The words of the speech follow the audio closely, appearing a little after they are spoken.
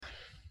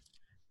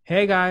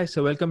Hey guys,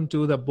 so welcome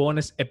to the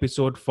bonus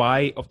episode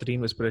 5 of the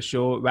Teen Whisperer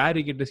Show, where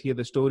you get to hear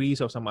the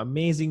stories of some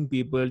amazing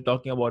people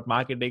talking about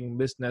marketing,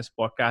 business,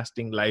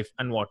 podcasting, life,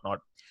 and whatnot.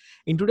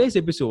 In today's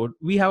episode,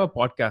 we have a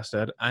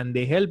podcaster and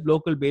they help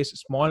local based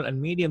small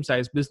and medium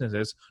sized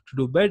businesses to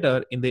do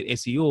better in their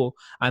SEO.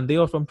 And they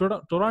are from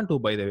Toronto,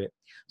 by the way.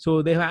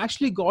 So they have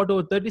actually got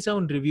over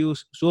 37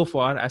 reviews so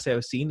far, as I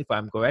have seen, if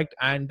I'm correct,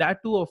 and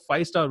that too of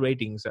 5-star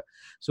ratings.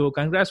 So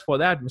congrats for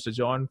that, Mr.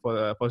 John,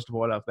 for first of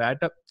all of that.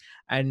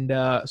 And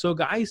so,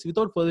 guys,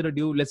 without further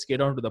ado, let's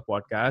get on to the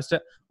podcast.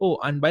 Oh,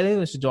 and by the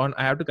way, Mr. John,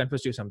 I have to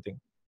confess to you something.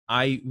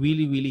 I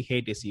really, really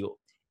hate SEO.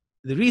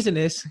 The reason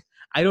is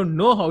I don't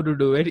know how to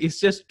do it. It's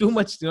just too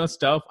much,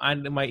 stuff.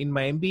 And in my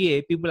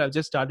MBA, people have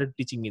just started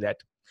teaching me that.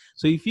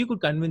 So if you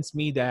could convince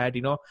me that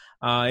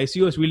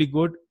SEO is really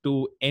good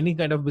to any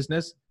kind of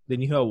business,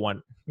 then you have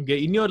won.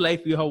 Okay, in your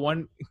life, you have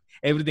won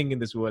everything in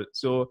this world.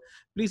 So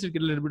please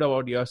get a little bit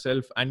about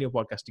yourself and your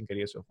podcasting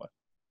career so far.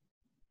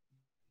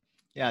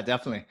 Yeah,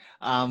 definitely.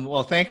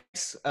 Well,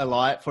 thanks a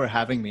lot for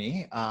having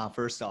me,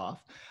 first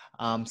off.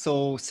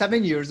 So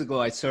 7 years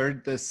ago, I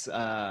started this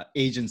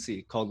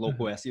agency called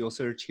Local SEO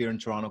Search here in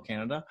Toronto,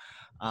 Canada.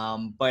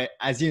 But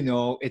as you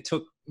know, it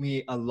took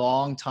me a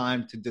long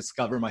time to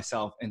discover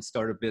myself and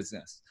start a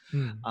business.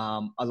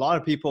 A lot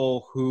of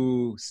people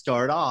who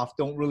start off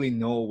don't really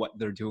know what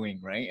they're doing,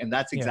 right? And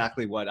that's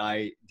exactly what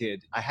I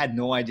did. I had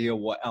no idea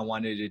what I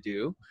wanted to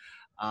do.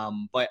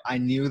 But I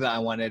knew that I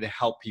wanted to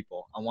help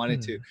people. I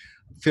wanted to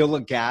fill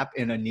a gap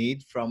in a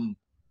need from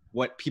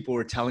what people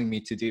were telling me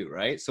to do,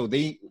 right? So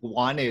they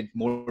wanted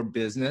more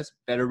business,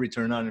 better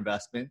return on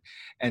investment,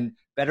 and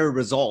better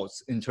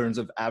results in terms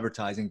of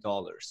advertising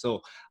dollars.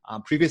 So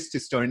previous to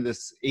starting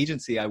this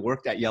agency, I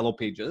worked at Yellow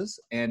Pages.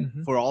 And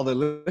for all the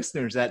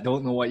listeners that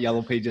don't know what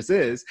Yellow Pages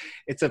is,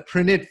 it's a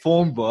printed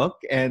phone book.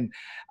 And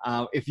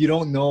if you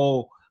don't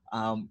know,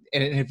 and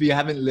if you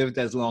haven't lived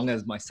as long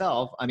as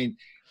myself, I mean,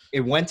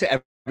 it went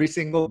to every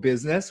single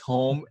business,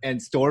 home, and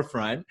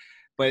storefront.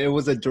 But it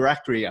was a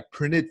directory, a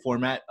printed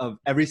format of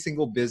every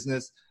single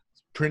business,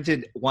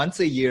 printed once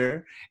a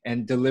year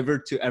and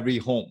delivered to every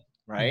home,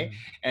 right?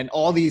 And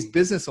all these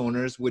business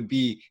owners would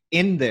be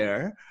in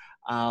there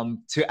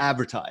to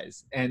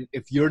advertise. And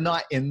if you're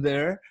not in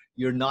there,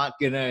 you're not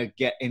going to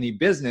get any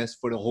business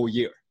for the whole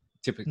year,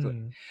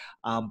 typically.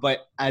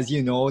 But as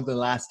you know, the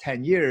last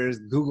 10 years,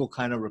 Google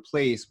kind of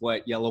replaced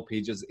what Yellow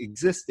Pages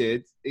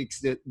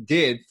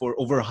did for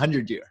over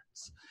 100 years.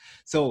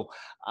 So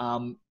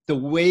the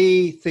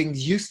way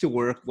things used to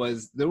work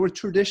was there were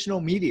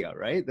traditional media,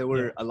 right? There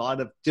were a lot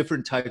of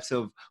different types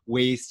of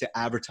ways to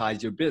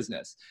advertise your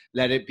business.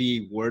 Let it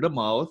be word of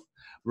mouth,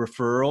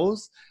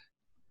 referrals,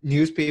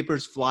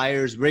 newspapers,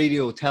 flyers,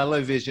 radio,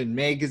 television,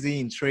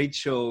 magazine, trade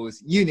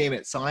shows, you name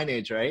it,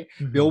 signage, right?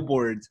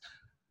 Billboards.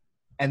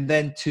 And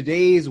then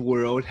today's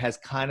world has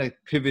kind of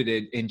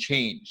pivoted and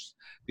changed,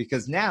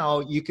 because now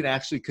you can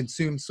actually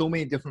consume so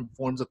many different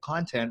forms of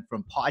content,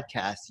 from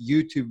podcasts,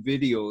 YouTube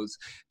videos,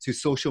 to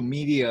social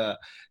media,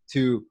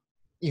 to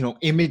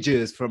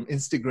images from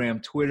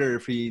Instagram, Twitter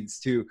feeds,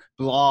 to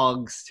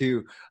blogs,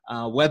 to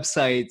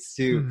websites,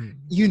 to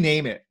you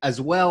name it, as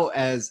well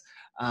as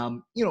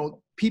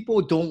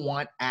people don't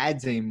want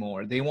ads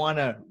anymore. They want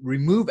to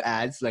remove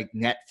ads, like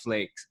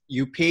Netflix.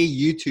 You pay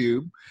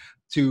YouTube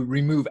to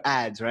remove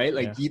ads, right?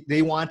 Like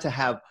they want to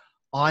have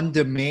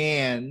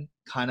on-demand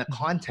kind of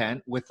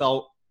content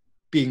without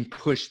being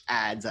pushed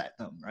ads at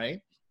them, right?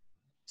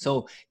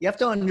 So you have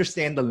to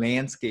understand the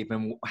landscape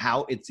and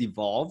how it's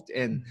evolved.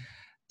 And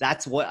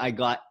that's what I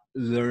got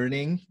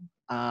learning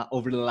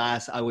over the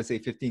last, I would say,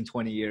 15,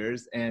 20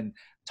 years. And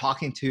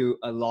talking to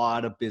a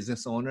lot of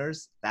business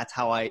owners, that's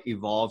how I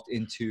evolved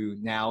into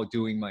now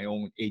doing my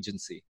own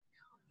agency,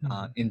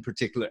 in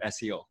particular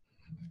SEO.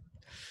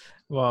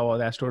 Wow,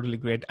 that's totally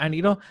great. And,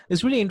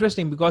 it's really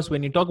interesting because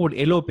when you talk about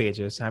Yellow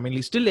Pages, I mean,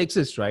 it still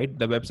exists, right?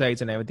 The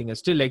websites and everything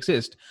still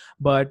exist.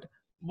 But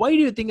why do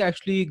you think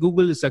actually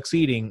Google is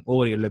succeeding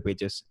over Yellow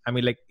Pages? I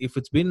mean, like, if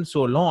it's been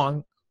so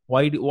long,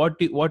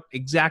 what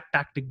exact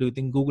tactic do you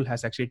think Google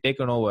has actually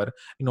taken over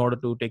in order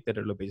to take the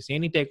Yellow Pages?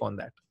 Any take on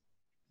that?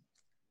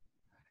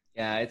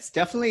 Yeah, it's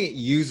definitely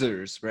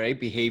users, right?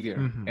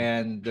 Behavior.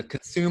 And the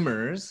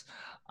consumers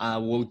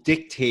will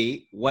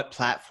dictate what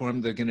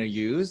platform they're going to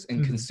use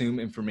and consume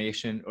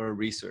information or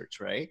research,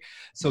 right?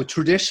 So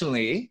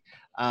traditionally,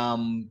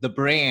 the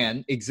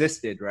brand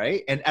existed,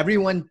 right? And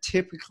everyone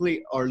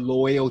typically are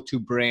loyal to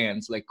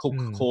brands like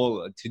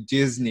Coca-Cola, to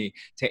Disney,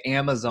 to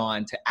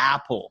Amazon, to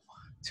Apple,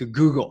 to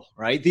Google,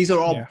 right? These are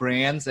all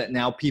brands that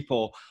now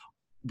people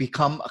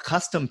become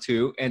accustomed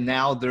to, and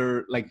now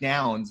they're like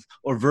nouns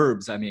or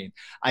verbs. I mean,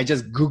 I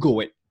just Google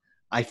it,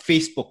 I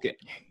Facebook it,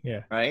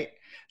 right?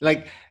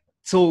 Like,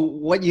 so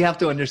what you have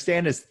to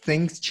understand is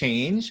things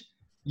change,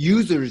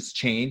 users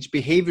change,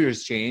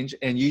 behaviors change,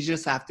 and you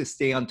just have to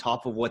stay on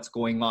top of what's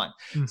going on.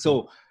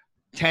 So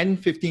 10,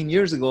 15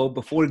 years ago,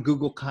 before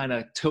Google kind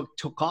of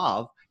took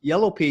off,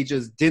 Yellow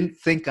Pages didn't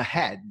think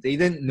ahead. They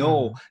didn't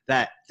know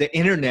that the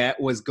internet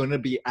was going to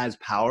be as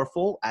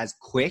powerful, as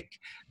quick,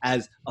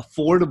 as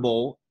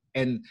affordable,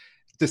 and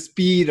the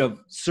speed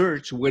of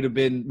search would have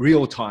been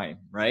real time,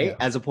 right? Yeah.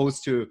 As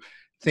opposed to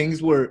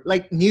things were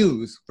like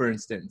news, for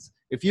instance.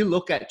 If you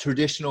look at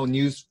traditional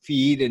news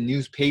feed and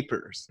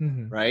newspapers,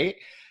 right?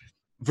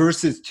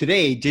 Versus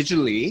today,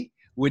 digitally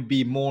would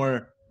be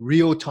more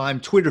real-time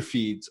Twitter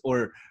feeds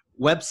or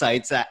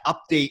websites that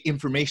update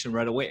information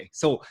right away.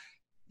 So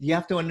you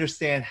have to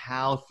understand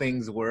how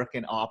things work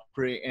and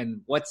operate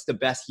and what's the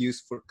best use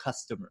for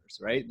customers,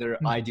 right? Their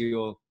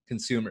ideal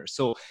consumers.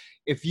 So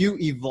if you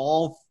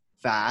evolve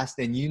fast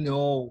and you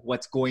know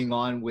what's going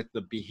on with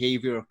the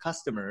behavior of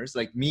customers,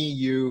 like me,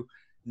 you,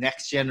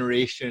 next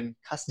generation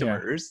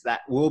customers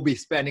that will be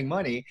spending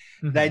money,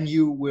 then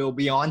you will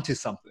be onto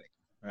something,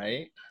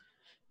 right?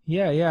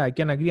 Yeah, I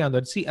can agree on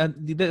that. See,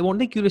 the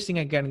only curious thing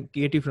I can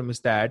get you from is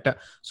that,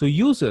 so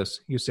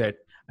users, you said,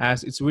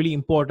 as it's really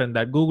important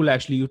that Google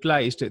actually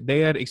utilized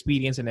their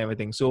experience and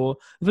everything. So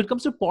if it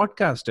comes to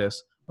podcasters,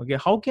 okay,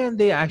 how can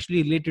they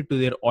actually relate it to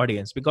their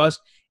audience? Because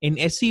in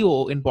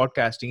SEO, in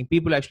podcasting,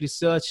 people actually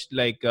search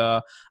like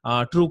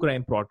true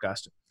crime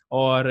podcast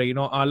or,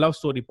 a love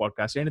story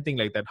podcast, anything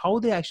like that. How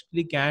they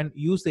actually can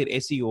use their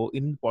SEO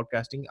in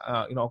podcasting,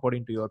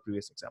 according to your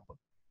previous example.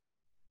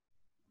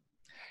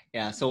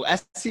 Yeah, so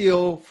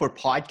SEO for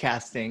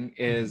podcasting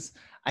is,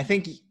 I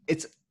think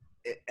it's,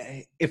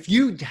 if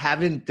you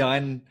haven't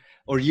done,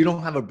 or you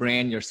don't have a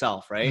brand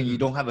yourself, right? You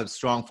don't have a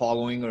strong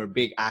following or a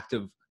big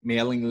active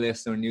mailing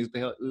list or news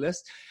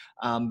list.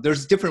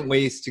 There's different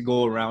ways to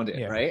go around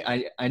it,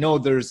 right? I know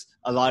there's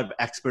a lot of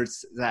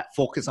experts that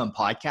focus on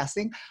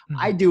podcasting.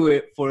 I do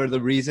it for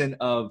the reason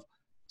of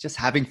just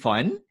having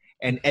fun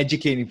and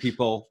educating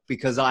people,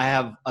 because I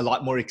have a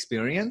lot more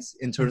experience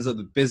in terms of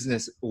the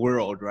business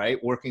world, right?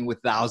 Working with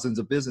thousands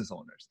of business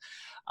owners.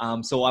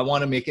 So I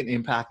want to make an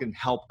impact and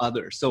help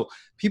others. So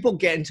people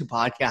get into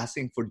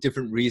podcasting for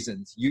different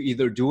reasons. You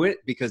either do it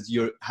because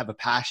you have a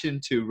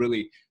passion to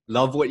really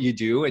love what you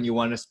do and you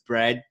want to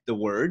spread the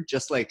word.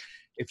 Just like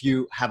if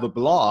you have a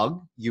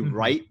blog, you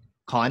write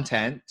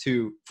content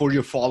for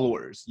your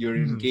followers, your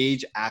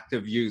engaged,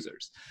 active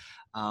users.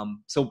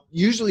 So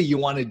usually you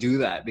want to do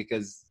that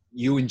because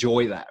you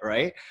enjoy that,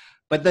 right?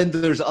 But then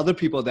there's other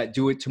people that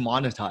do it to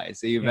monetize.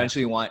 They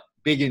eventually want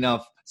big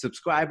enough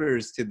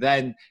subscribers to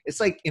then, it's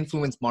like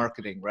influence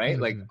marketing, right?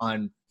 Like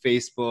on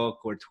Facebook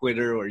or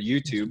Twitter or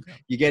YouTube,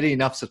 you get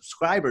enough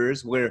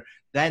subscribers where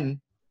then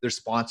there's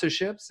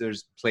sponsorships,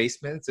 there's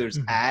placements, there's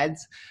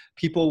ads.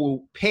 People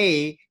will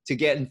pay to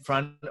get in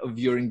front of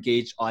your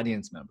engaged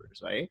audience members,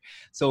 right?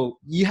 So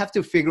you have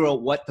to figure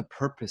out what the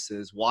purpose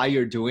is, why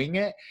you're doing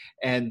it,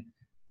 and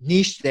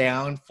niche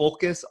down,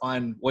 focus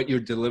on what you're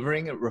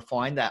delivering, and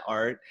refine that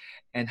art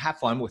and have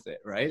fun with it,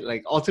 right?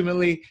 Like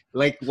ultimately,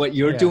 like what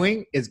you're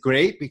doing is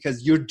great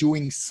because you're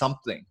doing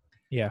something.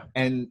 Yeah.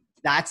 And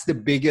that's the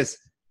biggest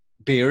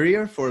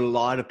barrier for a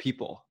lot of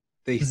people.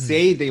 They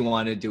say they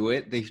want to do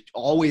it. They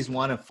always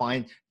want to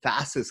find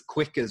fastest,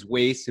 quickest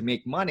ways to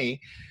make money.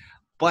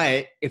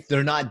 But if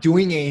they're not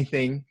doing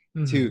anything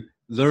to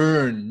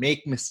learn,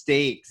 make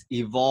mistakes,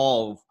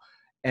 evolve,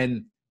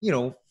 and,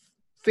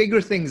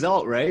 figure things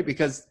out, right?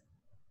 Because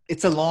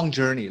it's a long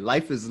journey.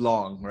 Life is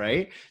long,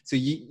 right? So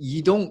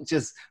you don't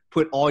just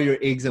put all your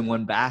eggs in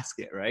one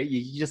basket, right?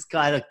 You just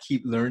gotta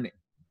keep learning.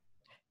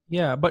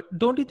 Yeah, but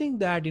don't you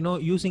think that,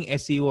 using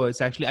SEO is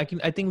actually,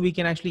 I think we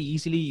can actually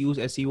easily use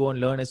SEO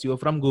and learn SEO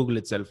from Google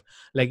itself.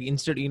 Like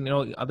instead,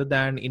 other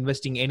than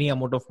investing any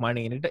amount of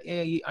money in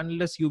it,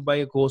 unless you buy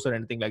a course or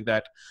anything like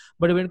that.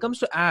 But when it comes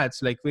to ads,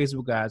 like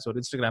Facebook ads or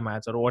Instagram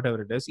ads or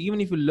whatever it is, even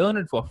if you learn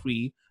it for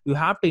free, you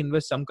have to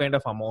invest some kind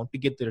of amount to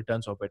get the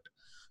returns of it.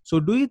 So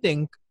do you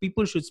think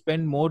people should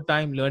spend more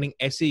time learning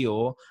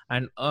SEO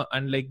and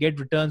like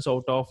get returns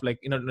out of like,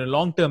 in a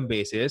long-term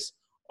basis,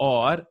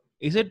 or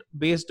is it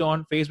based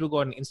on Facebook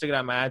or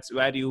Instagram ads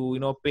where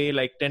you pay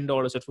like $10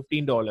 or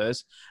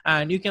 $15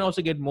 and you can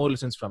also get more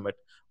listens from it?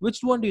 Which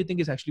one do you think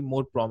is actually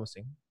more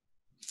promising?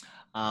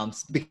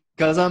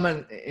 Because I'm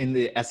in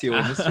the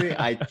SEO industry,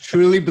 I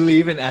truly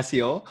believe in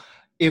SEO.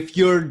 If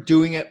you're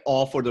doing it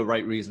all for the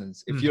right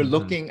reasons, if you're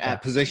looking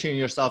at positioning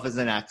yourself as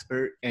an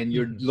expert and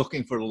you're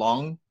looking for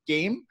long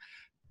game,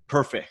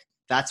 perfect.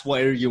 That's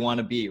where you want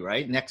to be,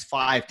 right? Next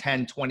 5,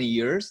 10, 20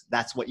 years,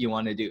 that's what you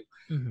want to do.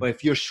 But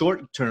if you're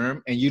short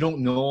term and you don't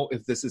know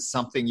if this is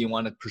something you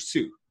want to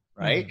pursue,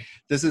 right?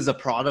 This is a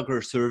product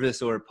or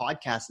service or a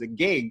podcast, a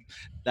gig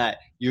that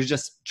you're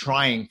just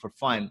trying for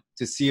fun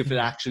to see if it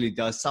actually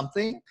does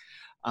something,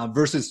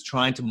 versus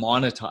trying to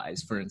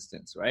monetize, for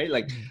instance, right?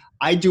 Like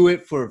I do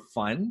it for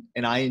fun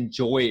and I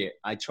enjoy it.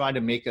 I try to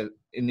make an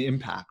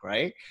impact,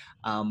 right?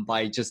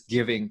 By just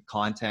giving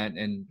content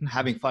and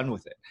having fun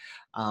with it.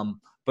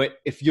 But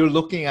if you're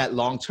looking at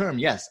long term,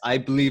 yes, I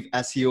believe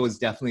SEO is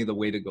definitely the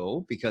way to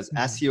go, because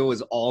SEO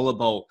is all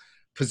about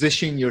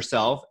positioning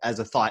yourself as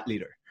a thought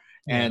leader.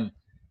 And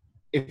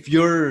if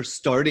you're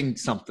starting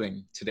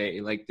something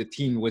today, like the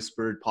Teen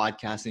Whispered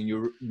podcast, and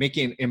you're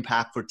making an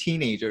impact for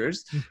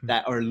teenagers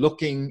that are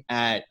looking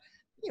at,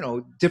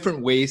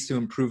 different ways to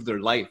improve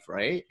their life,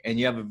 right? And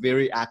you have a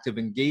very active,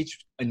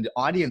 engaged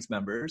audience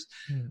members,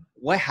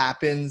 what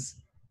happens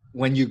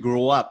when you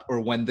grow up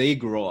or when they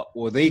grow up?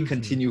 Will they Mhm.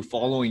 continue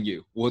following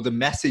you? Will the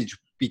message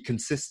be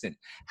consistent?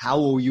 How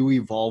will you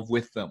evolve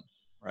with them?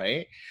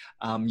 Right?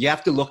 You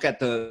have to look at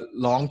the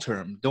long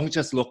term. Don't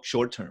just look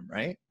short term,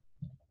 right?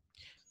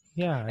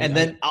 Yeah, And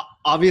then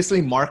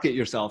obviously market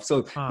yourself.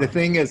 So the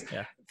thing is,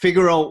 yeah.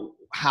 figure out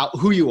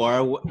who you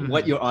are, what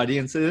Mhm. your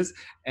audience is,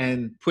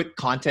 and put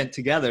content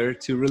together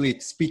to really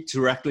speak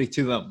directly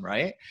to them,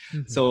 right?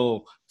 Mhm.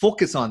 So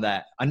focus on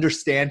that,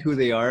 understand who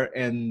they are,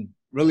 and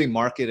really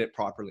market it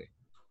properly.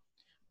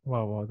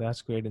 Wow,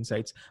 that's great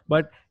insights.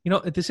 But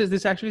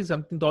this actually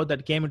something thought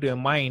that came into your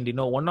mind.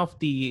 One of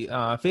the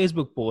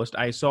Facebook post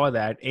I saw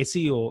that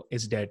SEO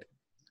is dead.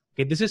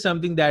 Okay, this is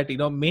something that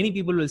many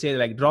people will say,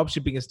 like drop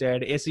shipping is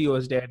dead, SEO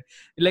is dead,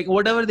 like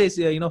whatever they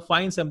say.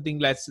 Find something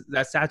that's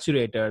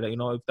saturated.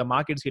 If the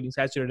market is getting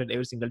saturated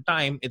every single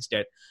time, it's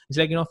dead. It's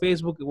like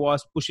Facebook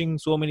was pushing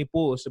so many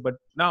posts, but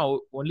now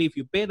only if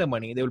you pay the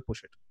money they will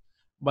push it.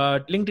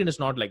 But LinkedIn is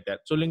not like that.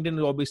 So LinkedIn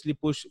will obviously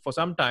push for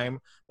some time,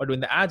 but when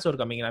the ads are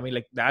coming in, I mean,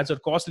 like the ads are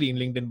costly in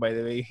LinkedIn, by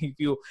the way. If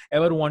you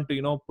ever want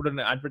to put an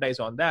advertise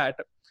on that.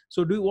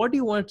 So what do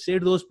you want to say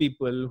to those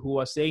people who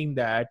are saying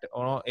that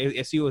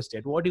SEO is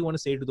dead? What do you want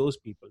to say to those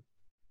people?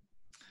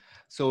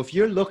 So if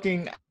you're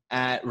looking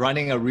at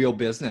running a real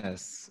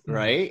business,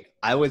 right,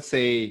 I would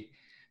say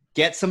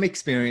get some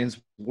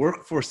experience,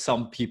 work for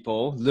some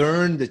people,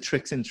 learn the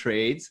tricks and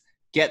trades,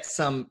 get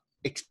some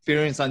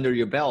experience under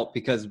your belt,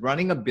 because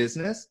running a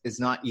business is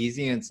not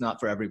easy and it's not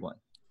for everyone.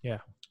 Yeah.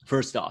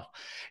 First off.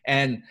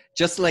 And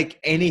just like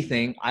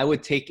anything, I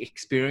would take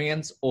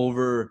experience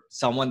over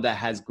someone that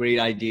has great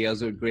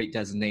ideas or great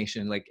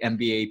designation, like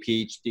MBA,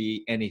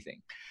 PhD,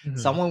 anything. Mm-hmm.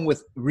 Someone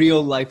with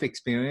real life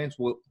experience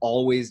will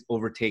always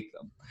overtake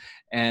them.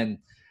 And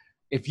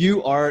if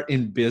you are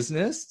in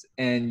business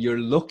and you're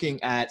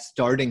looking at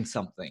starting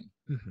something,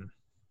 mm-hmm.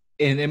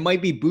 and it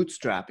might be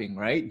bootstrapping,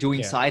 right?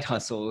 Doing side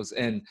hustles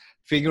and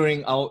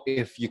figuring out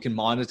if you can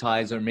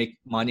monetize or make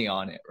money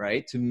on it,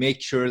 right? To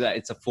make sure that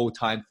it's a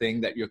full-time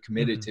thing that you're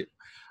committed to.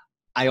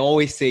 I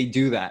always say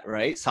do that,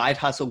 right? Side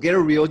hustle, get a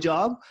real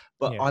job,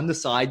 but on the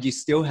side, you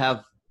still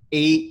have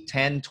 8,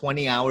 10,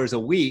 20 hours a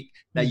week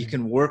that you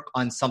can work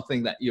on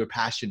something that your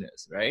passion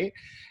is, right?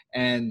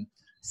 And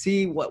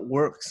see what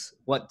works,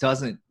 what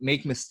doesn't,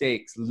 make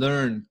mistakes,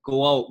 learn,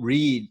 go out,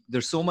 read.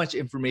 There's so much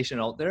information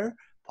out there.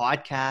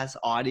 Podcasts,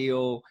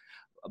 audio,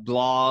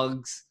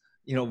 blogs,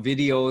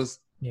 videos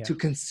to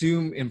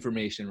consume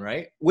information,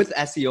 right? With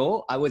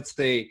SEO, I would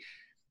say,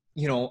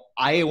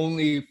 I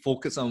only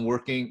focus on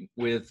working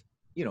with,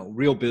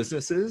 real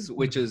businesses,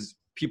 which is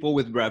people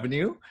with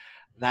revenue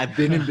that have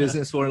been in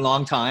business for a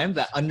long time,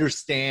 that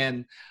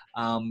understand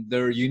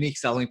their unique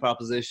selling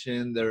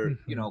proposition, their,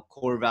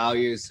 core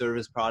values,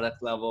 service product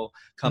level,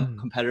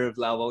 competitive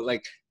level.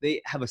 Like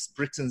they have a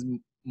bricks and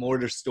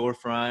mortar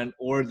storefront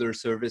or their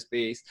service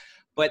base,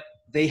 but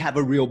they have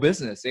a real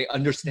business. They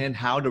understand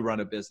how to run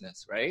a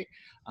business, right?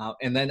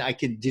 And then I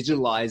can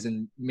digitalize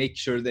and make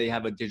sure they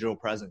have a digital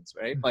presence,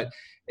 right? But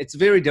it's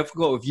very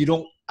difficult if you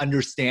don't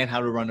understand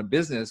how to run a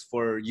business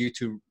for you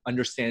to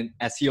understand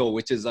SEO,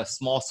 which is a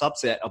small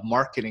subset of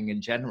marketing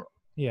in general.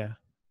 Yeah.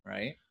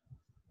 Right?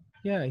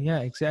 Yeah,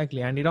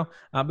 exactly. And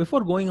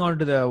before going on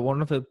to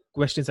one of the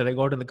questions that I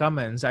got in the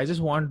comments, I just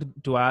wanted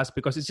to ask,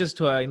 because it's just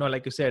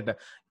like you said,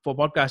 for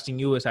podcasting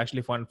you is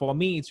actually fun. For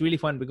me, it's really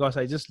fun because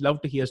I just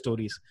love to hear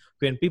stories.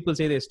 When people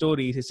say their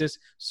stories, it's just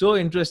so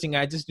interesting.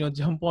 I just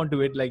jump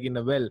onto it like in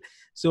a well.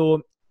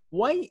 So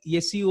why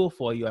SEO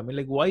for you? I mean,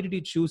 like, why did you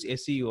choose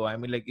SEO? I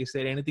mean, like, is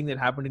there anything that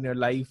happened in your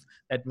life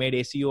that made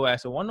SEO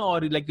as a one? Or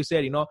like you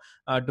said,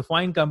 to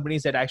find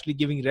companies that are actually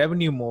giving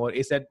revenue more,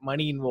 is that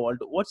money involved?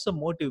 What's the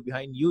motive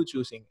behind you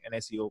choosing an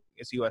SEO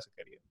as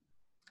a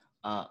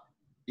career?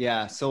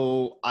 Yeah,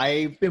 so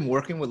I've been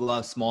working with a lot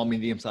of small,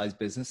 medium-sized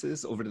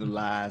businesses over the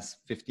last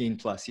 15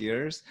 plus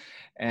years.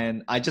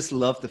 And I just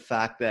love the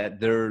fact that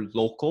they're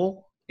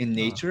local in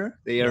nature.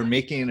 They are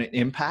making an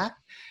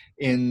impact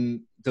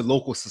in the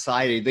local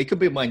society. They could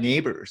be my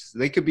neighbors.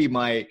 They could be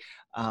my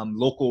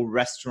local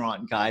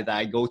restaurant guy that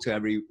I go to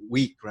every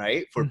week,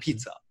 right? For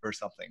pizza or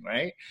something,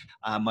 right?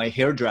 My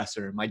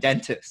hairdresser, my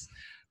dentist,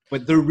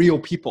 but they're real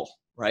people,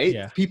 right?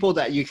 Yeah. People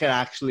that you can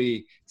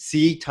actually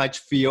see, touch,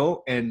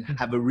 feel, and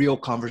have a real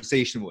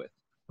conversation with,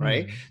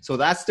 right? So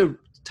that's the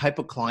type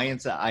of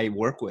clients that I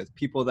work with,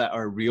 people that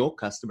are real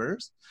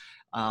customers,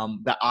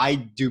 that I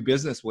do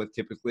business with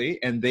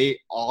typically, and they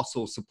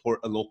also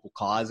support a local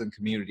cause and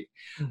community.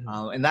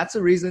 And that's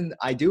the reason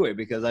I do it,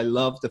 because I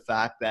love the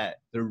fact that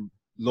they're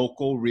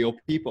local, real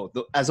people,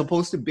 as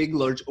opposed to big,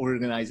 large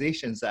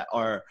organizations that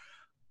are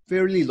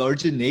fairly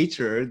large in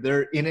nature.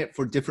 They're in it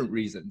for different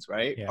reasons,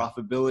 right? Yeah.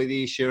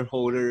 Profitability,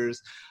 shareholders.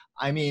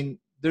 I mean,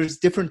 there's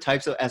different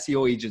types of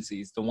SEO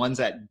agencies, the ones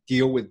that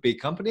deal with big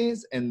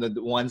companies and the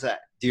ones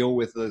that deal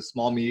with the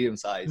small,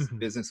 medium-sized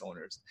business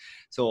owners.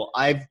 So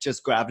I've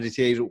just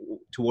gravitated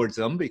towards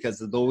them because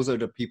those are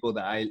the people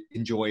that I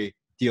enjoy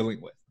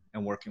dealing with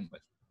and working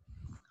with.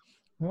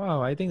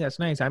 Wow, I think that's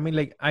nice. I mean,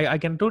 like, I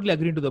can totally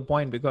agree to the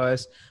point,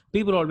 because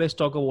people always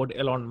talk about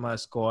Elon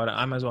Musk or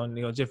Amazon,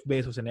 Jeff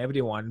Bezos and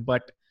everyone.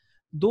 But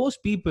those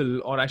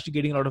people are actually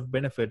getting a lot of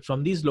benefit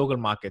from these local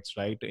markets,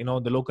 right? You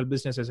know, the local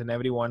businesses and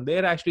everyone,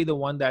 they're actually the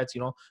one that's,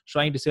 you know,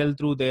 trying to sell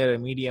through their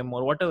medium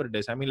or whatever it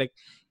is. I mean, like,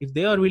 if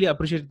they are really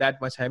appreciated that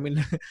much, I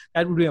mean,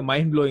 that would be a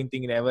mind-blowing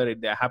thing if ever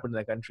it happened in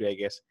the country, I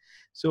guess.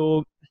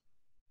 So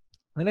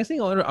the next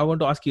thing I want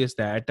to ask you is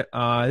that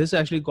this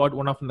actually got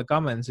one of in the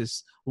comments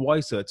is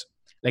voice search,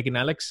 like in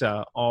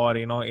Alexa or,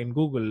 you know, in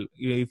Google.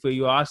 If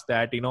you ask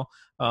that, you know,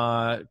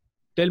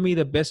 tell me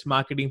the best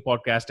marketing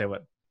podcast ever,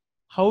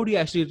 how do you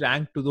actually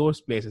rank to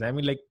those places? I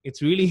mean, like,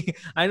 it's really,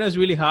 I know it's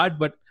really hard,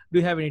 but do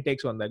you have any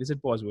takes on that? Is it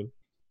possible?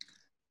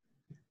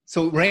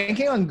 So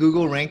ranking on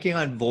Google, ranking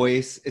on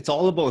voice, it's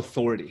all about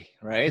authority,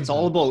 right? It's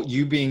all about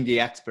you being the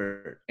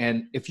expert.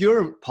 And if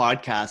you're a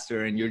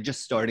podcaster and you're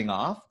just starting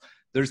off,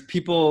 there's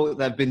people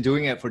that have been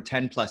doing it for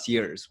 10 plus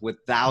years with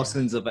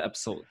thousands of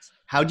episodes.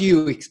 How do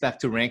you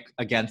expect to rank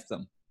against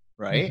them,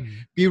 right?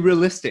 Be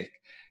realistic.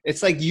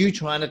 It's like you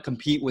trying to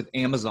compete with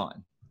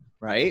Amazon,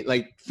 right?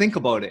 Like, think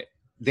about it.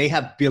 They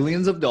have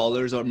billions of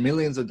dollars or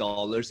millions of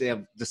dollars. They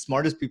have the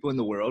smartest people in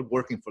the world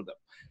working for them.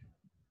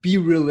 Be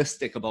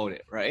realistic about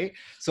it, right?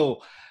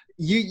 So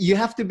you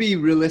have to be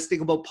realistic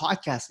about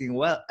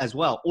podcasting as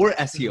well, or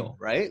SEO,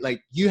 right?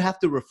 Like, you have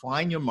to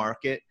refine your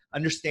market,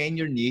 understand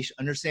your niche,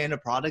 understand the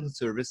product and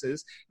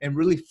services, and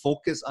really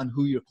focus on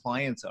who your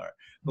clients are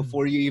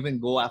before you even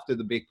go after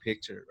the big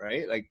picture,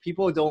 right? Like,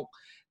 people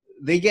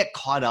they get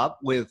caught up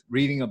with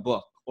reading a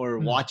book or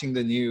watching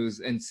the news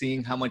and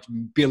seeing how much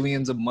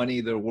billions of money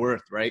they're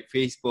worth, right?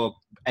 Facebook,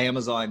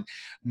 Amazon,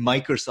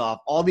 Microsoft,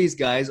 all these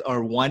guys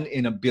are 1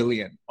 in a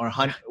billion or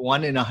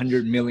 1 in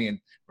 100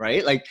 million,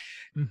 right? Like,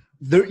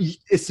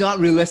 it's not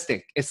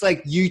realistic. It's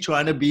like you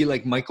trying to be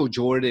like Michael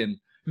Jordan.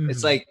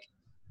 It's like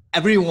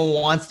everyone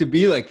wants to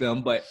be like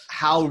them, but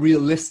how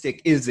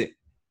realistic is it,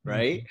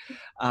 right?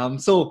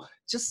 So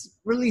just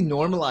really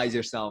normalize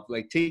yourself.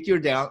 Like, take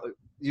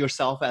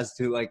yourself as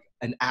to like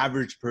an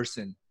average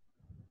person,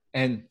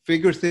 and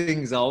figure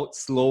things out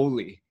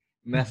slowly,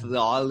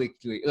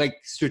 methodologically, like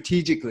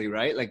strategically,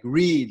 right? Like,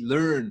 read,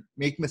 learn,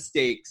 make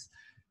mistakes,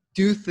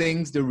 do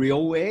things the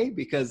real way.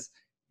 Because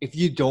if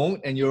you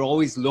don't, and you're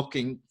always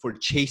looking for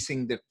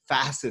chasing the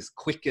fastest,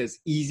 quickest,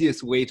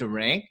 easiest way to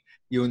rank,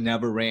 you'll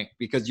never rank,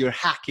 because you're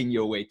hacking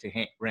your way to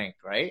rank,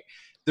 right?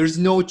 There's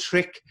no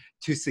trick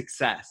to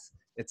success.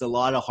 It's a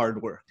lot of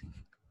hard work.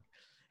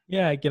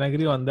 Yeah, I can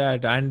agree on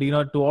that. And, you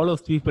know, to all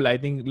of people, I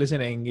think,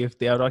 listening, if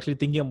they are actually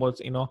thinking about,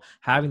 you know,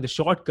 having the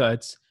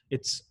shortcuts,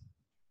 it's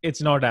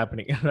not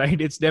happening, right?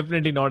 It's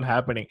definitely not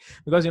happening.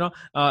 Because, you know,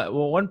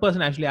 one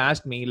person actually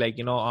asked me, like,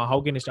 you know,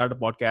 how can you start a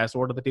podcast?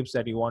 What are the tips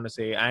that you want to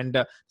say? And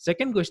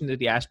second question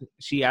that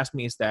she asked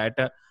me is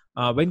that,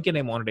 when can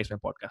I monetize my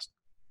podcast?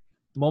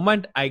 The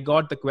moment I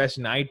got the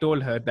question, I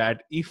told her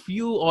that if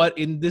you are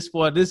in this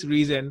for this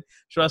reason,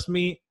 trust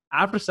me,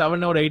 after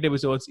 7 or 8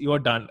 episodes, you're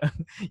done.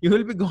 You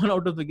will be gone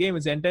out of the game.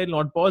 It's entirely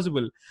not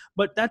possible.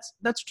 But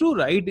that's true,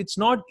 right? It's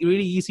not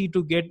really easy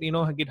to get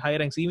high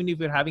ranks. Even if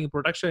you're having a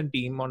production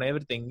team on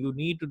everything, you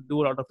need to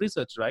do a lot of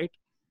research, right?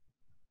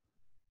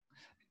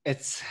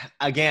 It's,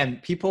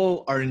 again,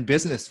 people are in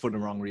business for the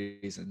wrong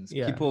reasons.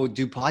 Yeah. People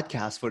do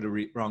podcasts for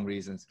the wrong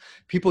reasons.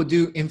 People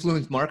do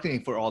influence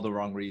marketing for all the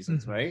wrong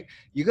reasons, right?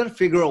 You got to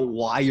figure out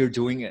why you're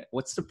doing it.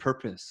 What's the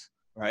purpose,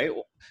 right?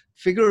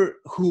 Figure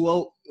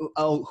who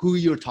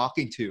you're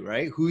talking to,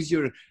 right? Who's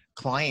your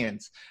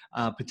clients,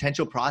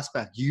 potential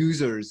prospect,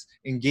 users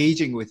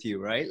engaging with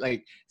you, right?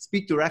 Like,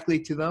 speak directly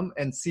to them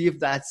and see if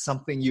that's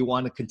something you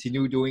want to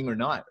continue doing or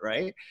not,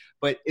 right?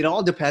 But it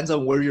all depends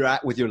on where you're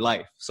at with your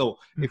life. So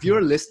if you're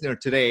a listener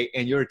today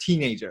and you're a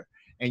teenager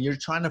and you're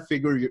trying to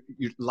figure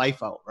your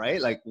life out, right?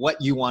 Like,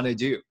 what you want to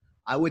do,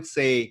 I would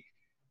say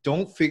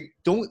don't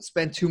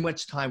spend too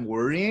much time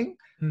worrying.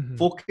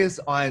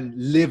 Focus on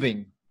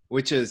living,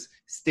 which is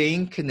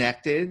staying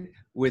connected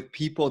with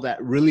people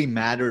that really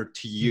matter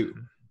to you,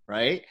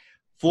 right?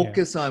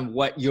 Focus on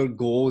what your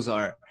goals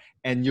are,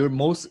 and your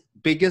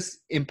biggest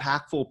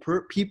impactful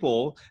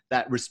people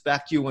that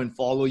respect you and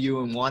follow you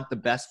and want the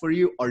best for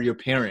you are your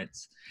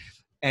parents.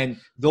 And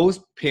those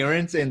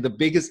parents and the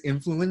biggest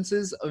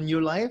influences on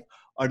your life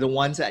are the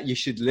ones that you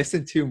should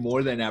listen to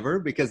more than ever,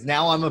 because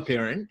now I'm a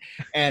parent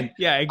and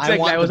yeah,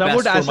 exactly. I was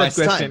about to ask that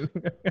question.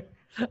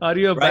 Are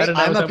you a parent?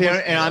 I'm a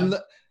parent and I'm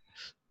the,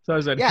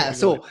 sorry. Yeah.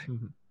 So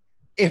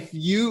if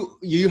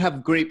you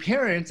have great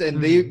parents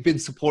and they've been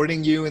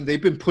supporting you and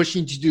they've been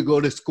pushing you to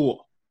go to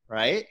school,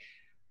 right?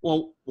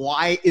 Well,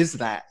 why is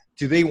that?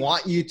 Do they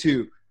want you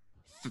to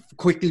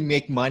quickly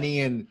make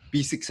money and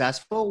be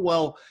successful?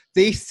 Well,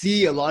 they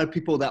see a lot of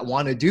people that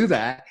want to do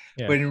that,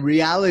 but in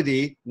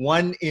reality,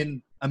 1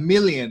 in a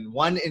million,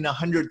 1 in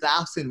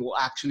 100,000 will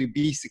actually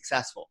be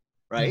successful,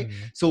 right?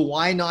 So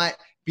why not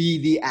be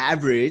the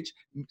average?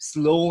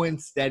 Slow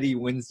and steady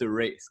wins the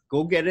race.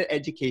 Go get an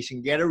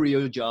education, get a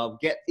real job,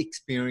 get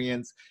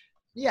experience.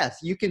 Yes,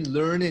 you can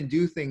learn and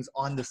do things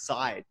on the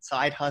side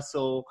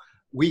hustle,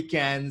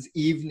 weekends,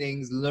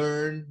 evenings,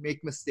 learn,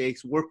 make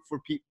mistakes, work for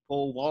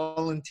people,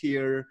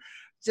 volunteer,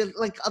 just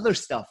like other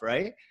stuff,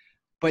 right?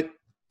 But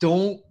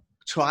don't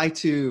try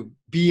to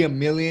be a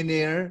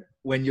millionaire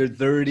when you're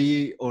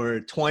 30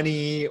 or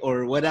 20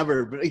 or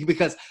whatever,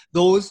 because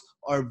those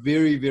are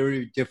very,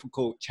 very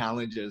difficult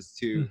challenges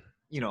to,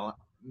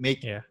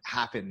 make Yeah.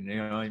 happen. You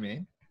know what I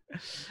mean?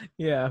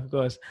 Yeah, of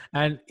course.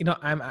 And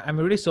I'm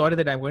really sorry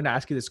that I'm going to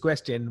ask you this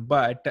question,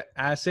 but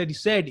as you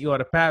said you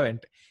are a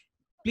parent.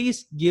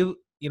 Please give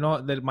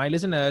that my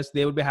listeners,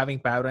 they will be having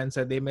parents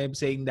and they may be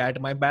saying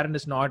that my parent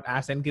is not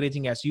as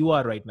encouraging as you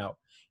are right now.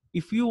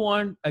 If you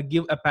want to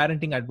give a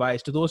parenting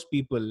advice to those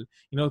people,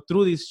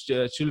 through these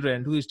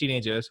children, to these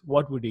teenagers,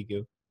 what would you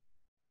give?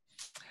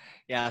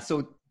 Yeah.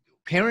 So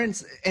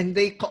parents, and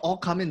they all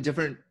come in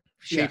different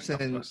shapes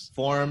and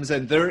forms,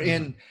 and they're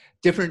in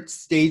different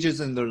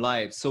stages in their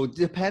lives. So it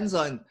depends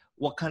on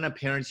what kind of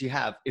parents you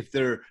have. If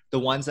they're the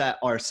ones that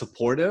are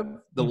supportive,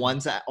 the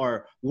ones that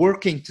are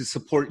working to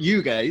support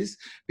you guys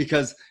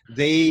because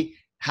they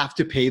have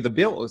to pay the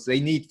bills, they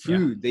need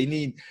food, they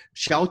need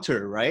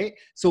shelter, right?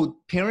 So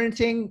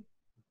parenting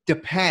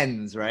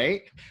depends,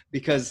 right?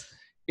 Because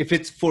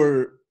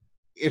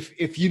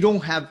if you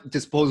don't have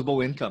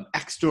disposable income,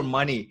 extra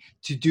money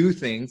to do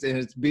things, and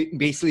it's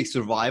basically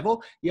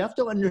survival, you have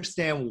to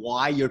understand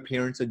why your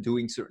parents are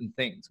doing certain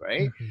things,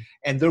 right?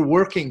 And they're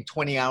working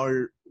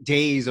 20-hour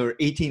days or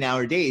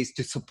 18-hour days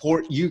to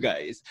support you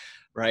guys,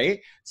 right?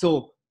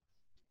 So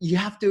you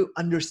have to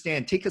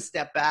understand, take a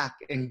step back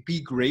and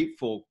be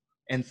grateful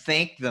and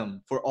thank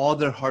them for all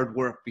their hard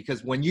work,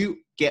 because when you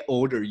get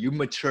older, you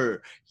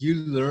mature, you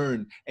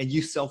learn, and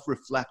you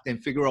self-reflect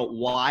and figure out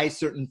why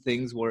certain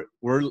things were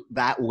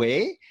that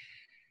way,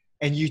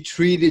 and you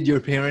treated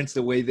your parents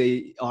the way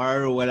they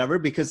are or whatever,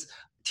 because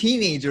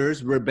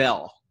teenagers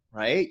rebel,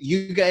 right?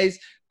 You guys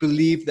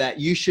believe that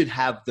you should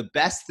have the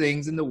best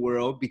things in the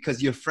world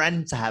because your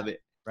friends have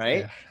it, right?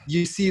 Yeah.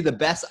 You see the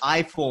best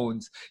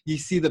iPhones, you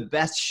see the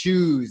best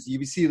shoes,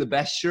 you see the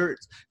best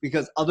shirts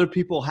because other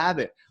people have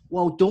it.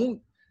 Well, don't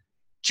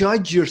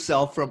judge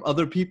yourself from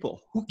other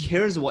people. Who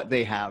cares what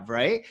they have,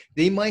 right?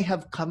 They might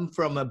have come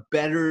from a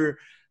better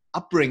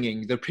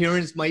upbringing. Their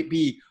parents might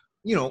be,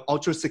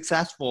 ultra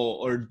successful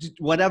or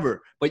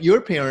whatever, but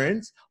your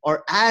parents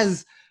are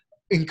as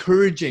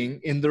encouraging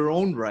in their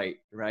own right?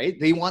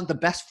 They want the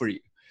best for you.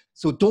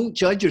 So don't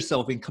judge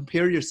yourself and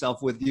compare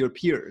yourself with your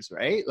peers,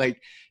 right?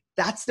 Like,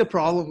 that's the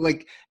problem.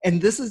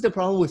 And this is the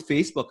problem with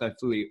Facebook, I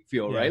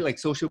feel, right? Like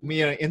social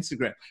media,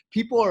 Instagram.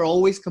 People are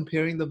always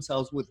comparing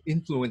themselves with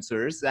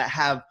influencers that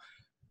have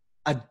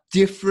a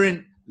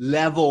different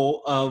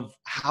level of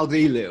how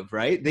they live,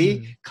 right?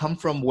 They come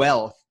from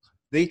wealth.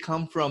 They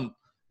come from,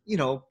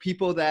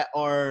 people that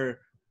are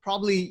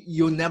probably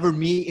you'll never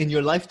meet in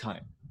your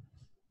lifetime,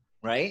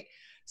 right?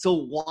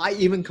 So why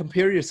even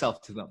compare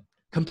yourself to them?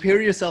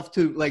 Compare yourself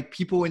to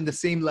people in the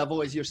same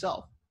level as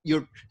yourself.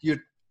 Your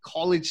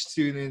college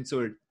students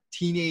or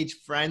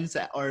teenage friends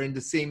that are in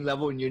the same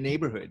level in your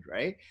neighborhood,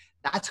 right?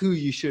 That's who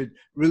you should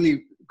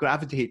really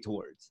gravitate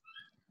towards.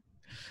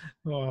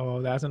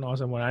 Oh, that's an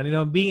awesome one.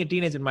 And being a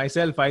teenager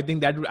myself, I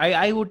think that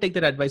I would take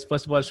that advice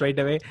first of all straight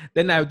away.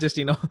 Then I would just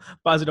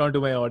pass it on to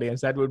my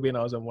audience. That would be an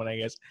awesome one, I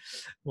guess.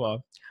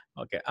 Wow.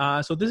 Okay.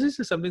 So this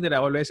is something that I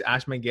always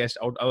ask my guests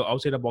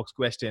outside the box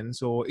question.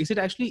 So is it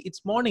actually,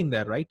 it's morning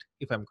there, right?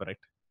 If I'm correct.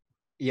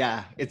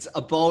 Yeah, it's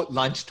about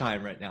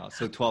lunchtime right now.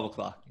 So 12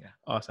 o'clock. Yeah.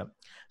 Awesome.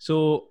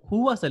 So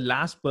who was the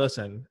last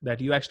person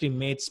that you actually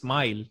made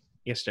smile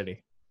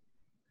yesterday?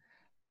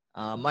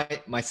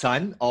 My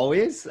son,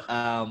 always.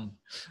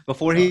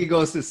 Before he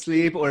goes to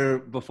sleep or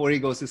before he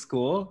goes to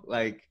school,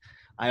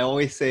 I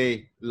always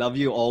say, love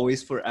you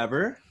always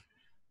forever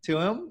to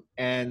him.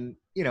 And,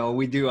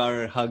 we do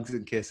our hugs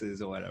and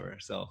kisses or whatever.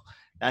 So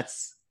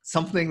that's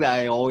something that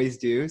I always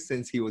do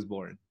since he was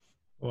born.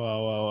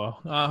 Wow.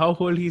 How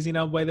old is he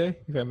now, by the way,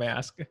 if I may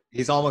ask?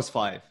 He's almost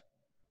 5.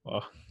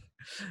 Wow.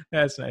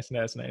 That's nice.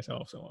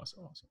 Awesome.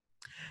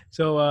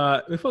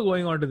 So before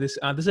going on to this,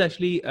 this is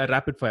actually a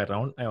rapid fire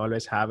round I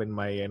always have in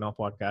my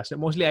podcast.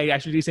 Mostly I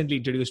actually recently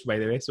introduced, by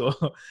the way.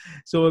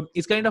 So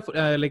it's kind of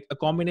like a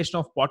combination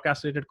of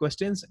podcast related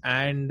questions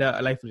and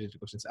life related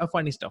questions.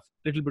 Funny stuff.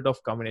 Little bit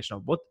of combination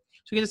of both.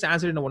 So you can just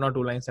answer in 1 or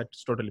 2 lines.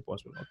 That's totally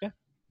possible.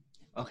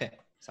 Okay.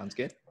 Sounds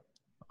good.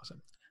 Awesome.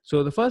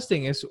 So the first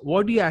thing is,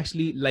 what do you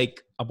actually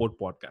like about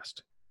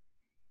podcast?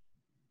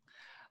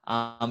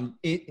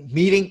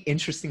 Meeting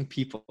interesting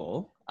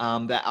people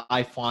that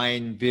I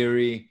find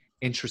very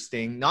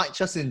interesting, not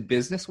just in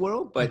business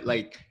world, but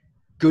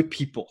good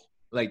people,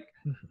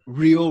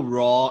 real,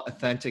 raw,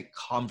 authentic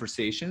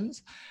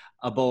conversations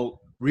about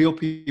real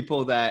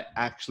people that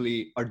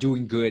actually are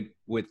doing good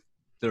with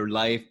their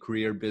life,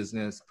 career,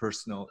 business,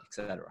 personal,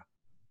 etc.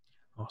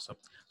 Awesome.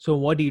 So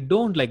what do you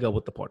don't like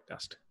about the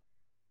podcast?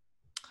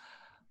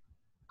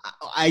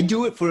 I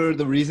do it for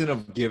the reason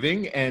of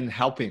giving and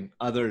helping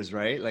others,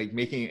 right? Like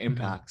making an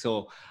impact.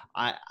 So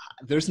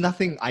there's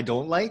nothing I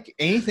don't like.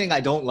 Anything I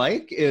don't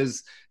like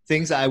is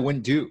things that I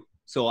wouldn't do.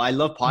 So I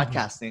love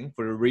podcasting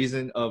for the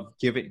reason of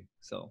giving.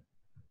 So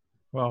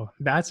Wow,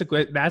 that's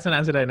an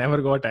answer I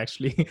never got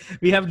actually.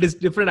 We have this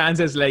different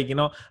answers. Like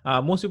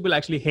most people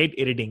actually hate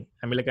editing.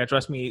 I mean, like,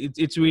 trust me,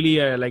 it's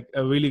really like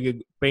a really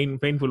good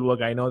painful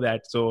work. I know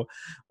that. So,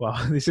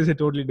 wow, this is a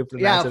totally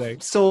different Yeah. answer.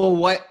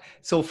 Right?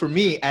 So for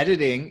me,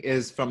 editing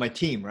is from my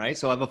team, right?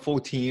 So I have a full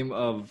team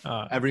of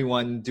Uh,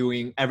 everyone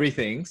doing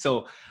everything.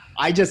 So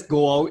I just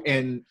go out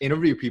and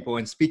interview people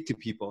and speak to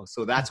people.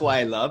 So that's why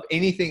I love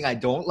anything I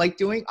don't like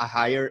doing. I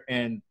hire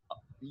and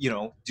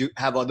do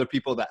have other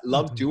people that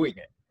love doing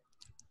it.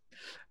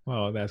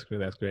 Wow, that's great.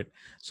 That's great.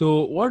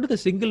 So, what are the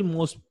single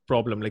most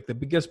problem, like the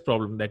biggest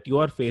problem that you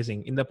are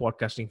facing in the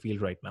podcasting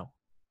field right now?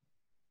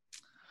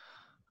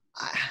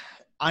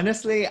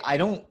 Honestly, I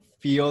don't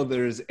feel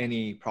there's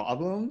any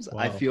problems.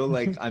 Wow. I feel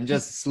like I'm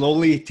just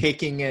slowly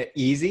taking it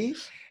easy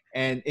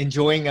and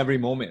enjoying every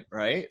moment,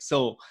 right?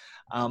 So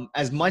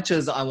as much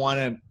as I want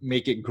to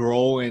make it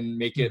grow and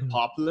make it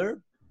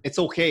popular, it's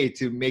okay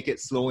to make it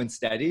slow and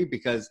steady,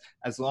 because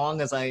as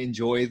long as I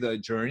enjoy the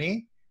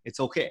journey, it's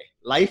okay.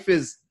 Life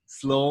is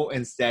slow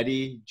and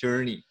steady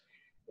journey.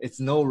 It's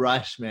no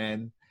rush,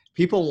 man.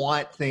 People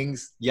want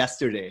things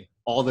yesterday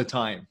all the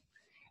time.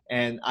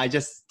 And I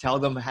just tell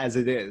them as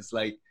it is,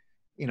 like,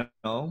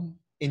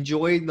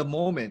 enjoy the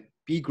moment,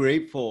 be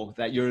grateful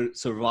that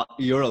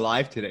you're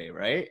alive today,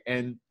 right?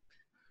 And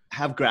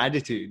have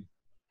gratitude.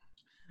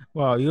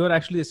 Wow, you're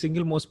actually the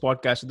single most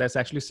podcaster that's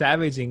actually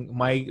savaging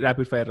my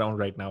rapid fire round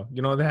right now.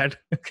 You know that?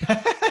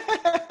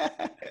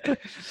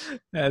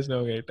 That's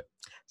no great.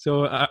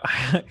 So,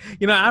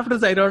 after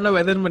this, I don't know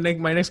whether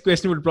my next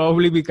question would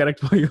probably be correct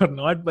for you or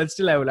not, but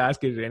still I will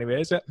ask it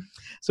anyway.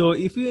 So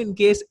if you, in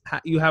case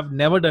you have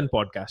never done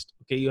podcast,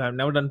 okay, you have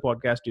never done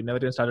podcast, you never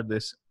even started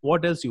this,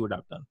 what else you would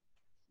have done?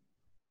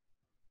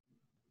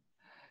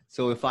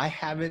 So if I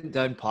haven't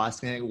done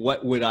podcasting,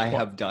 what would I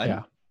have done?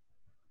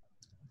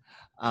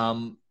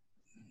 Yeah.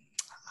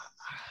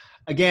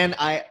 Again,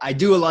 I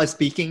do a lot of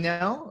speaking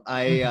now.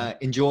 I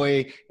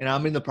enjoy, and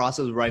I'm in the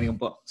process of writing a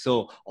book.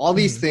 So all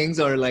these things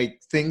are like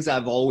things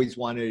I've always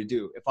wanted to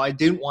do. If I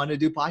didn't want to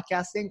do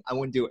podcasting, I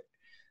wouldn't do it.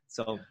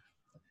 So,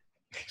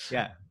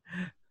 yeah.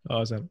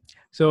 Awesome.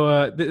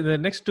 So the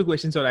next two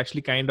questions are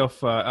actually kind of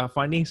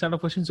funny sort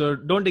of questions. So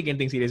don't take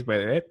anything serious, by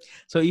the way.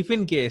 So if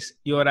in case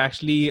you are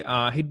actually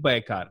hit by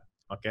a car,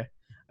 okay,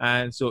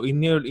 and so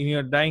in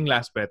your dying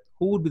last breath,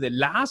 who would be the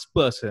last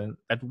person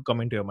that would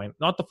come into your mind?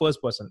 Not the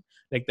first person,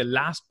 like the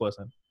last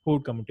person who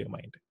would come into your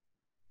mind.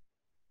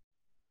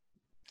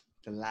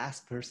 The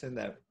last person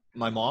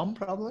my mom,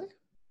 probably.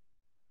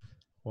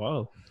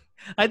 Wow.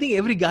 I think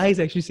every guy is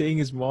actually saying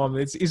his mom.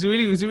 It's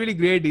really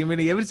great. I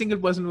mean, every single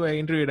person who I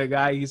interviewed, a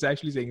guy, he's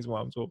actually saying his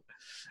mom. So,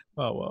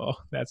 wow,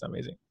 that's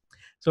amazing.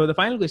 So the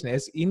final question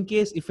is,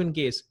 if in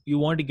case you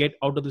want to get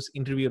out of this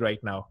interview right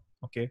now,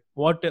 okay,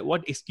 what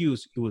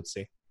excuse you would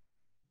say?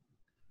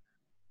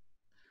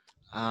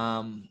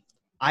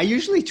 I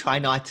usually try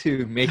not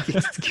to make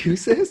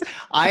excuses.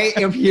 I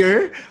am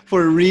here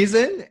for a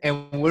reason,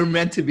 and we're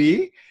meant to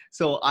be.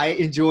 So I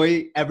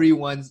enjoy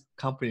everyone's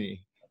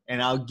company,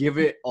 and I'll give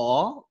it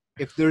all.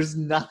 If there's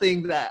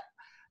nothing that,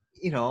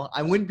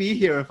 I wouldn't be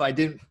here if I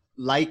didn't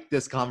like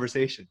this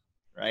conversation,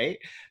 right?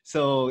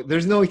 So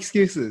there's no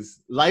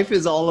excuses. Life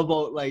is all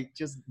about, like,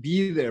 just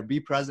be there, be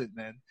present,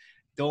 man.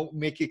 Don't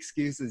make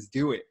excuses.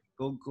 Do it.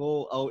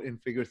 Go out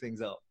and figure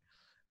things out.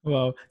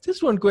 Wow.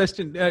 Just one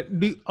question.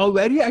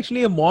 Were you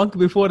actually a monk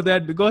before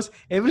that? Because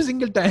every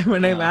single time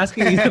when I'm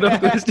asking these sort of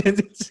questions,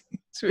 it's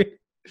weird.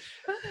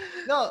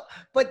 No,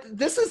 but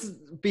this is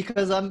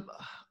because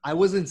I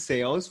was in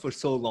sales for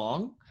so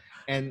long,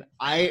 and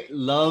I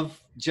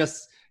love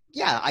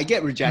I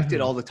get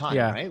rejected all the time,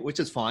 right? Which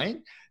is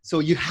fine. So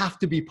you have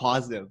to be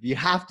positive. You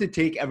have to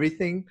take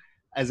everything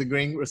as a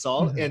grain of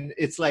salt. And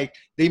it's like,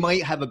 they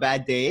might have a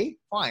bad day.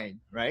 Fine,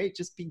 right?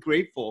 Just be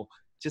grateful.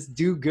 Just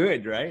do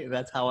good, right?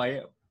 That's how I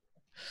am.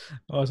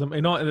 Awesome.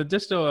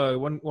 Just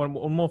one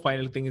more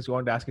final thing is I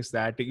want to ask is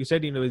that you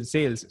said, in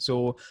sales.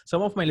 So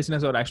some of my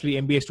listeners are actually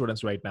MBA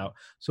students right now.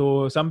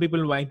 So some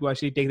people want to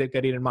actually take their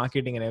career in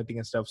marketing and everything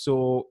and stuff.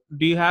 So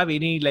do you have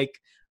any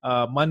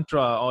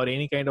mantra or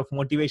any kind of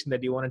motivation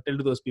that you want to tell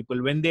to those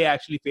people when they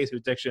actually face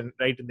rejection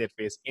right in their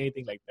face?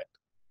 Anything like that?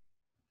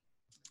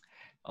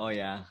 Oh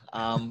yeah.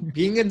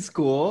 Being in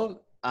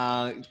school,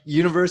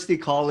 university,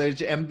 college,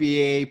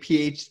 MBA,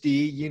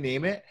 PhD, you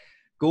name it,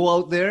 go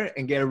out there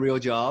and get a real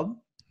job.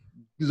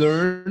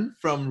 Learn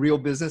from real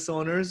business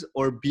owners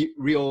or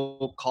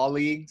real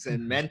colleagues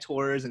and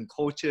mentors and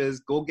coaches.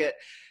 Go get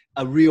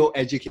a real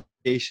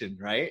education,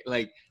 right?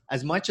 Like,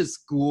 as much as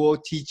school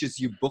teaches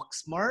you book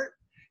smart,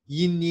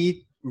 you need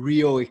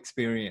real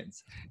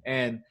experience.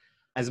 And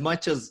as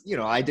much as,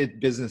 I did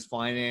business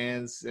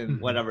finance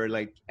and whatever,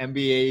 like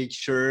MBA,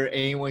 sure,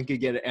 anyone could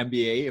get an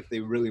MBA if they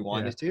really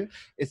wanted to.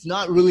 It's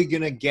not really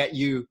going to get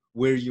you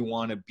where you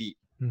want to be,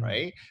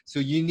 right? So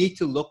you need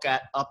to look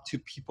up to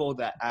people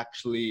that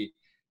actually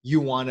you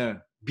want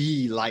to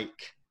be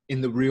like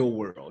in the real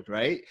world,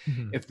 right?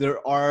 If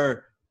there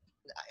are,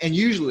 and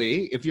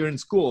usually if you're in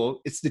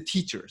school, it's the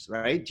teachers,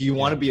 right? Do you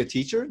want to be a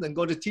teacher? Then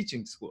go to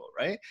teaching school,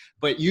 right?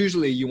 But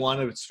usually you want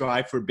to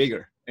strive for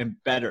bigger and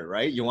better,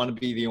 right? You want to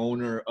be the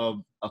owner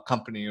of a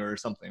company or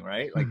something,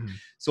 right? Like, Mhm.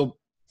 so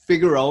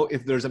figure out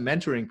if there's a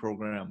mentoring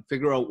program,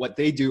 figure out what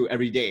they do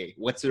every day.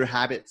 What's their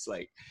habits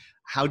like?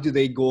 How do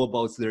they go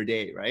about their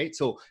day, right?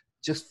 So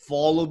just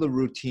follow the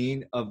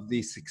routine of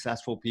these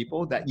successful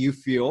people that you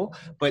feel,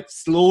 but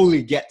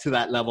slowly get to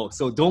that level.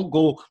 So don't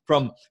go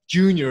from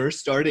junior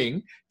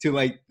starting to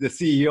like the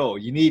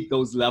CEO. You need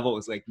those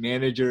levels like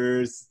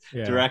managers,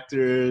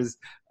 directors,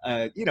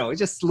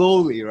 just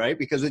slowly, right?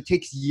 Because it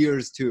takes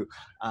years to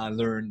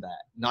learn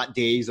that, not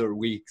days or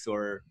weeks,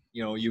 or,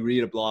 you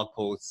read a blog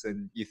post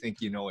and you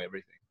think you know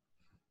everything.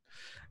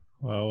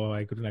 Wow,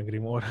 I couldn't agree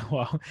more.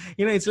 Wow.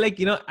 It's like,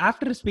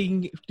 after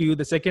speaking to you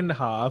the second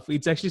half,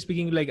 it's actually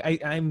speaking like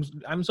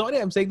I'm sorry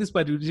I'm saying this,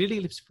 but it's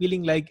really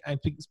feeling like I'm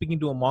speaking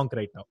to a monk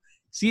right now.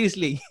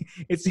 Seriously,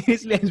 it's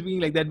seriously I'm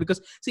speaking like that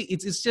because see,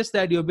 it's just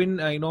that you've been,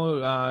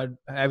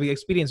 having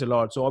experience a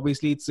lot. So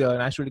obviously it's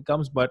naturally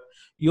comes, but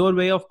your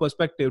way of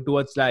perspective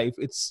towards life,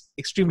 it's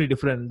extremely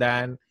different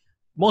than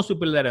most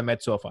people that I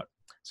met so far.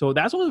 So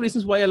that's one of the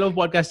reasons why I love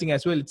podcasting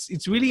as well.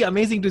 It's really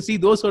amazing to see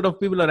those sort of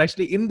people are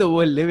actually in the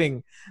world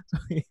living. So,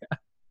 yeah.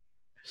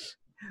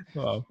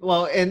 Wow.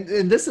 Well, and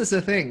this is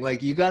the thing,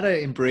 like you got to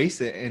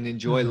embrace it and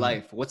enjoy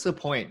life. What's the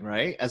point,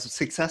 right? As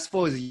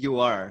successful as you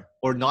are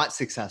or not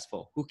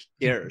successful, who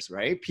cares,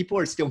 right? People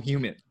are still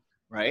human,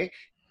 right?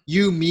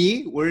 You,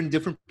 me, we're in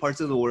different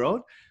parts of the world,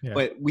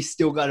 but we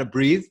still got to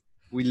breathe.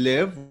 We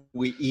live,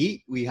 we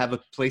eat, we have a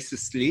place to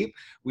sleep,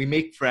 we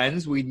make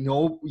friends, we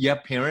know you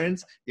have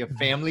parents, you have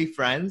family,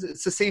 friends.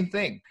 It's the same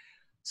thing.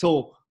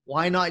 So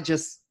why not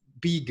just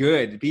be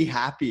good, be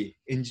happy,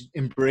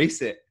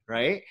 embrace it,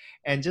 right?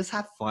 And just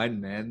have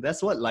fun, man.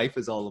 That's what life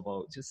is all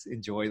about. Just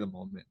enjoy the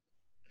moment.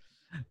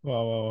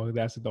 Wow,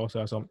 that's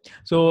awesome.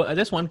 So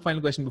just one final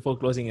question before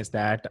closing is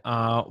that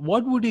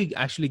what would you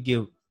actually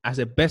give as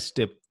a best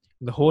tip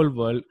in the whole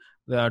world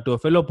to a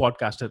fellow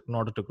podcaster in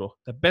order to grow?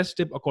 The best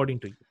tip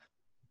according to you.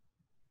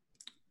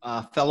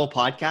 Fellow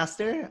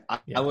podcaster,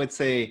 I would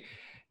say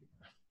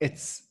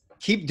it's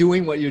keep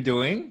doing what you're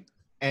doing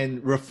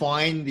and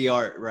refine the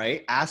art,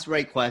 right? Ask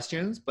right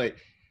questions, but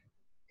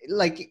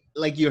like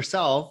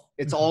yourself,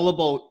 it's all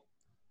about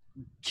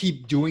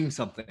keep doing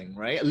something,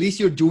 right? At least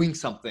you're doing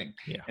something.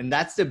 And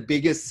that's the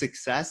biggest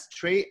success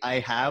trait I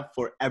have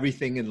for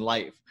everything in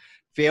life.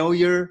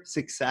 Failure,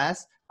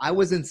 success. I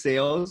was in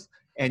sales,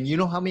 and you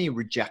know how many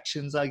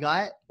rejections I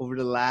got over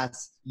the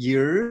last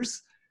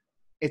years?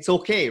 It's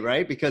okay,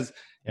 right? Because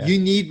you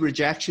need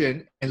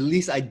rejection. At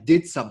least I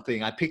did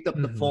something. I picked up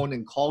the phone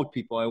and called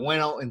people. I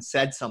went out and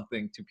said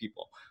something to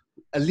people.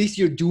 At least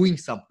you're doing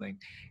something.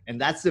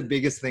 And that's the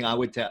biggest thing I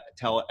would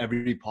tell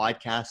every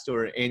podcaster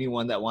or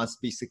anyone that wants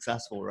to be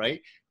successful, right?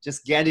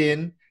 Just get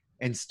in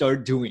and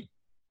start doing.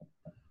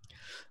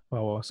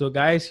 Wow. So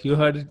guys, you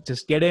heard it.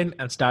 Just get in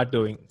and start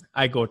doing.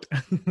 I got.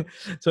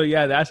 So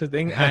yeah, that's the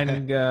thing.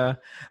 And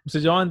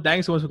Mr. John,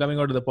 thanks so much for coming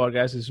out to the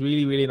podcast. It's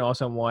really, really an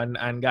awesome one.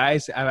 And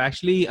guys, I've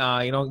actually,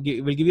 we'll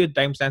give you the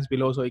timestamps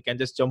below so you can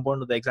just jump on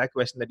to the exact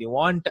question that you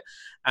want.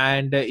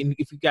 And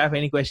if you have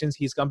any questions,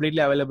 he's completely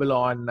available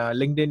on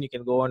LinkedIn. You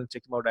can go and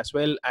check him out as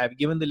well. I've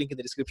given the link in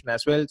the description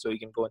as well, so you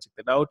can go and check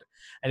that out.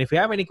 And if you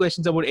have any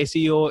questions about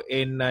SEO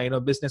in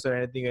business or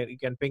anything, you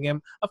can ping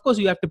him. Of course,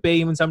 you have to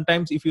pay him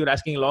sometimes if you're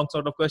asking a long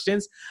sort of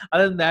questions.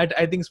 Other than that,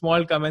 I think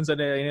small comments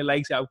and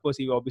likes, of course,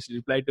 he obviously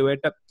replied to it.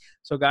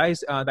 So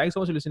guys, thanks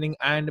so much for listening.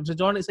 And Mr.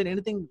 John, is there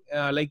anything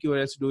like you were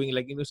else doing?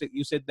 Like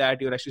you said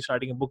that you're actually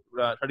starting a book,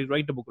 starting to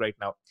write a book right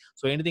now.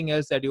 So anything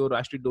else that you're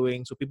actually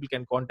doing so people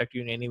can contact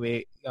you in any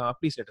way,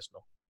 please let us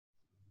know.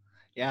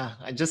 Yeah,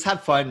 I just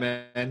have fun,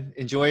 man.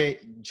 Enjoy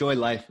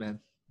life, man.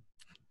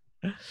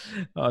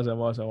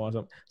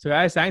 Awesome. So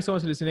guys, thanks so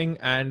much for listening.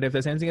 And if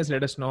there's anything else,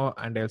 let us know.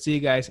 And I'll see you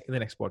guys in the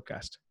next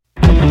podcast.